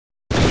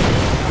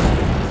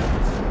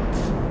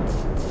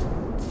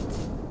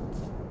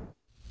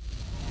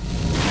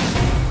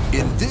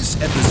this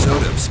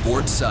episode of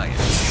Sports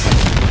Science,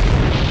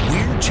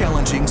 we're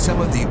challenging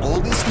some of the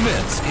oldest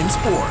myths in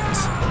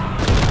sports.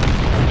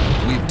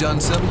 We've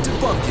done some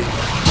debunking.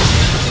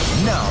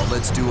 Now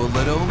let's do a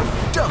little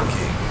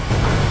dunking.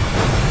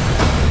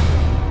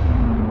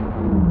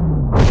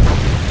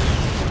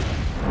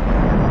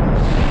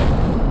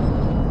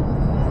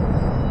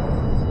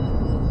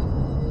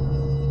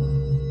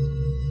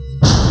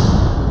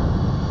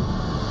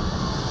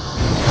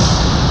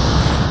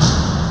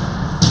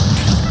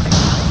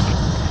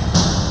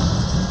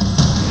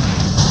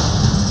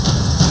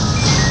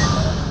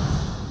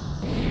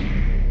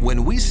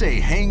 When we say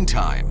hang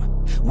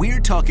time, we're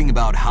talking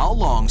about how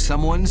long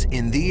someone's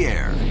in the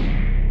air.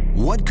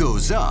 What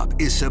goes up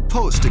is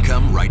supposed to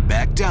come right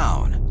back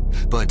down,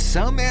 but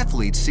some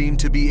athletes seem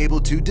to be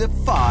able to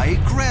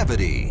defy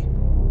gravity.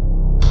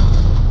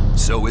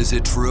 So is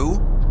it true?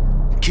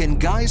 Can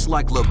guys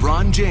like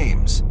LeBron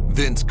James,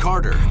 Vince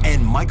Carter,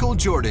 and Michael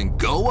Jordan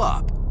go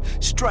up,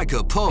 strike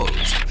a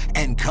pose,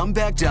 and come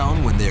back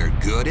down when they're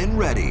good and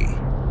ready?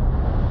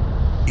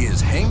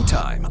 Is hang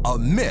time a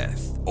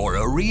myth or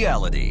a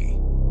reality?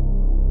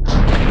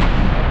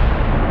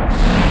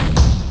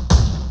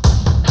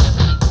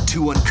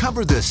 To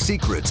uncover the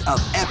secrets of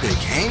epic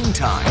hang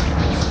time,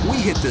 we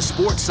hit the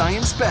sports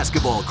science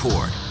basketball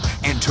court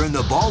and turn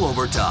the ball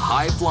over to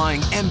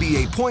high-flying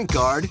NBA point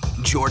guard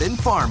Jordan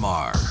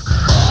Farmar.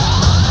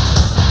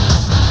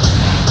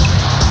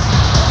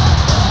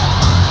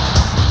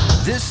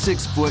 This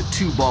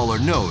 6'2" baller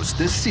knows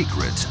the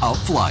secrets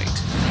of flight.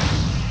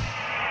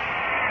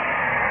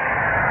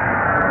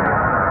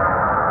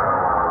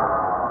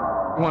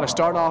 You want to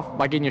start off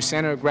by getting your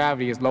center of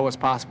gravity as low as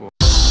possible.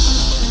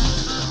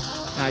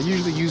 And I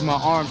usually use my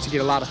arms to get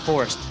a lot of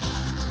force.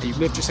 And you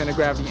lift your center of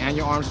gravity and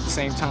your arms at the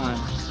same time.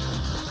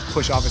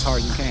 Push off as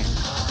hard as you can.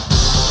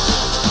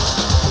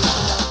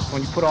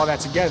 When you put all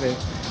that together,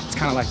 it's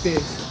kind of like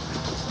this.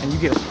 And you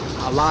get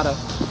a lot of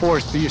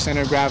force through your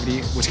center of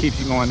gravity, which keeps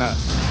you going up.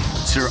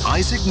 Sir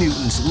Isaac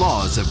Newton's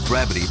laws of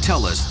gravity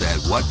tell us that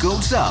what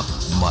goes up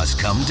must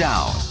come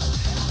down.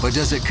 But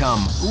does it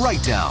come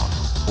right down,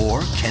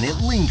 or can it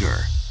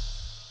linger?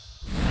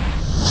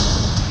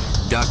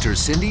 Dr.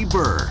 Cindy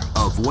Byrd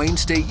of Wayne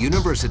State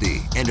University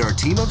and our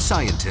team of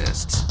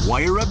scientists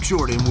wire up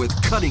Jordan with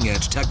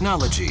cutting-edge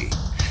technology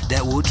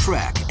that will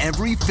track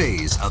every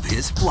phase of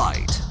his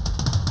flight.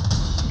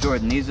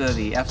 Jordan, these are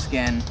the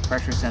FSN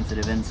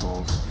pressure-sensitive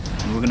insoles,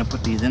 and we're going to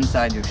put these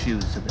inside your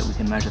shoes so that we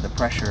can measure the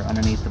pressure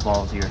underneath the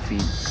balls of your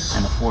feet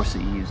and the force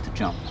that you use to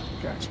jump.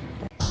 Gotcha.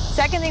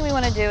 Second thing we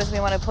want to do is we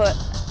want to put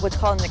what's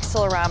called an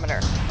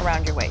accelerometer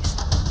around your waist.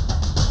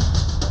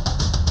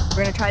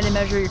 We're going to try to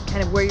measure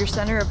kind of where your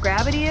center of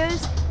gravity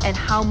is and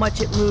how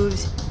much it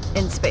moves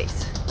in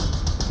space.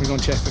 We're going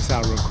to test this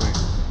out real quick.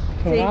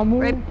 When I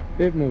move,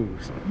 it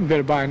moves. You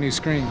better buy a new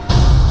screen.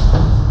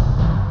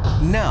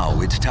 Now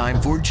it's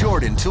time for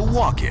Jordan to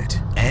walk it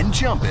and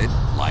jump it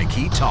like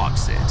he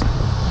talks it.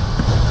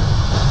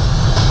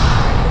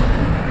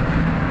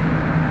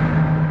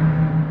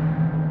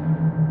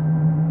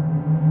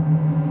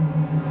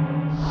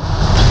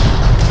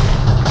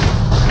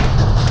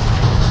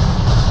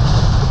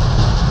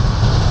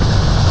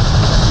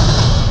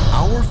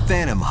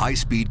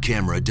 High-speed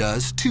camera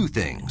does two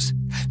things: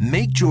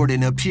 make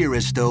Jordan appear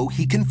as though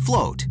he can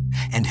float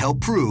and help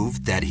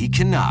prove that he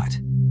cannot.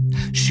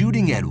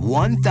 Shooting at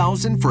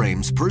 1,000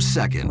 frames per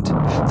second,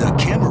 the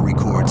camera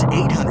records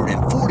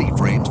 840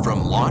 frames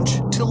from launch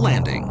to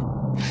landing.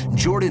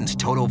 Jordan's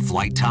total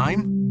flight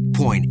time,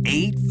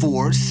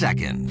 0.84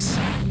 seconds.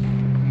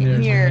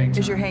 Here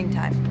is your hang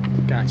time.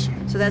 Gotcha.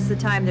 So that's the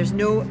time. There's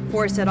no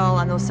force at all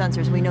on those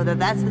sensors. We know that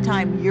that's the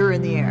time you're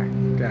in the air.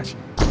 Gotcha.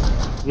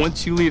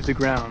 Once you leave the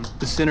ground,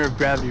 the center of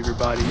gravity of your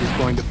body is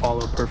going to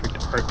follow a perfect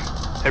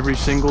arc every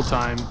single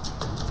time.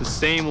 It's the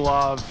same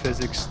law of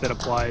physics that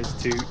applies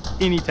to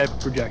any type of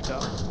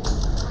projectile.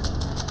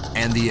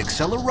 And the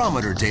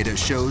accelerometer data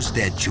shows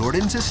that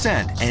Jordan's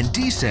ascent and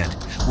descent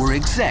were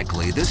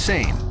exactly the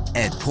same,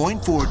 at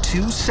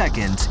 0.42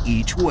 seconds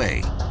each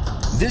way.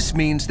 This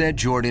means that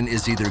Jordan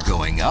is either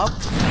going up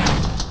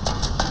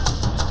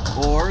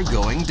or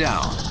going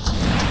down.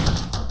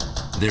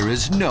 There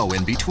is no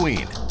in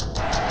between.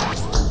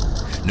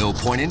 No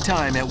point in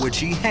time at which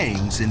he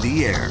hangs in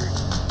the air.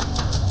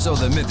 So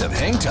the myth of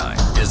hang time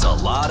is a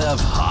lot of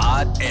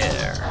hot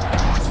air.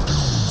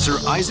 Sir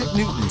Isaac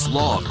Newton's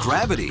law of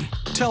gravity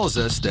tells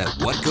us that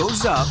what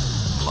goes up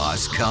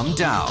must come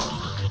down.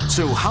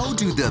 So how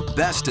do the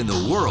best in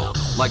the world,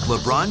 like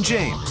LeBron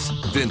James,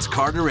 Vince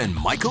Carter, and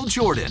Michael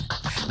Jordan,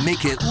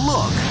 make it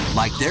look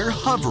like they're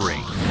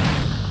hovering?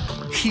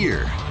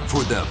 Here,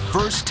 for the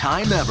first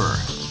time ever,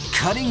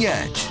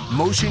 cutting-edge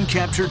motion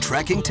capture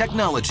tracking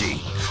technology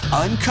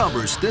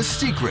uncovers the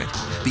secret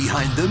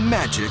behind the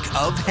magic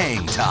of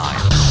hang time.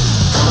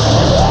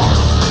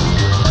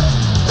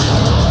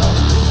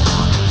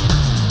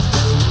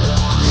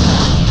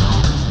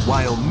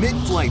 While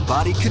mid-flight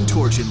body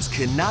contortions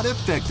cannot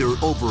affect their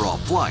overall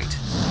flight,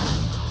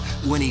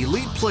 when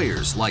elite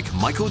players like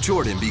Michael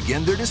Jordan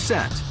begin their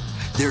descent,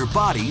 their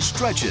body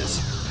stretches,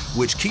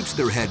 which keeps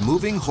their head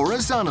moving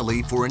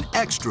horizontally for an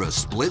extra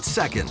split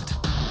second.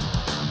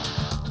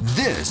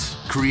 This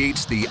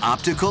creates the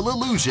optical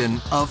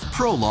illusion of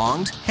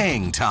prolonged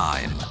hang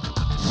time.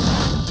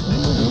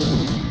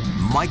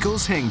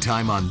 Michael's hang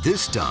time on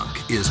this dunk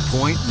is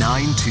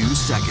 0.92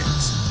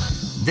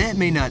 seconds. That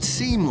may not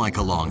seem like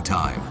a long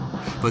time,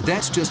 but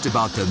that's just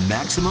about the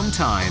maximum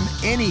time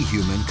any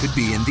human could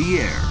be in the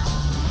air.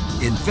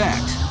 In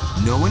fact,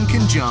 no one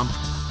can jump,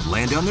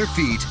 land on their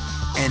feet,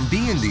 and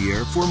be in the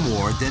air for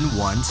more than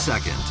 1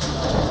 second.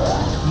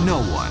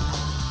 No one.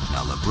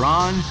 Not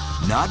LeBron,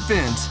 not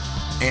Vince,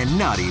 and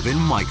not even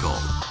Michael.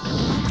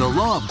 The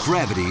law of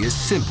gravity is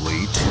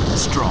simply too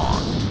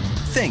strong.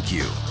 Thank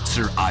you,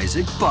 Sir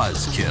Isaac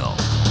Buzzkill.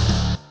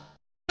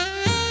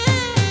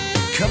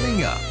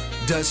 Coming up,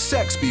 does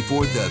sex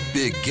before the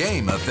big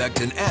game affect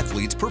an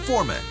athlete's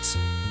performance?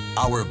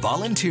 Our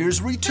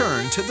volunteers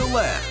return to the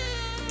lab,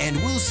 and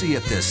we'll see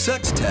if the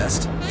sex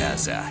test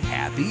has a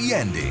happy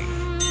ending.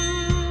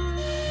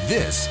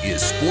 This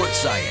is Sports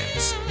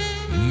Science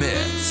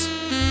Myths.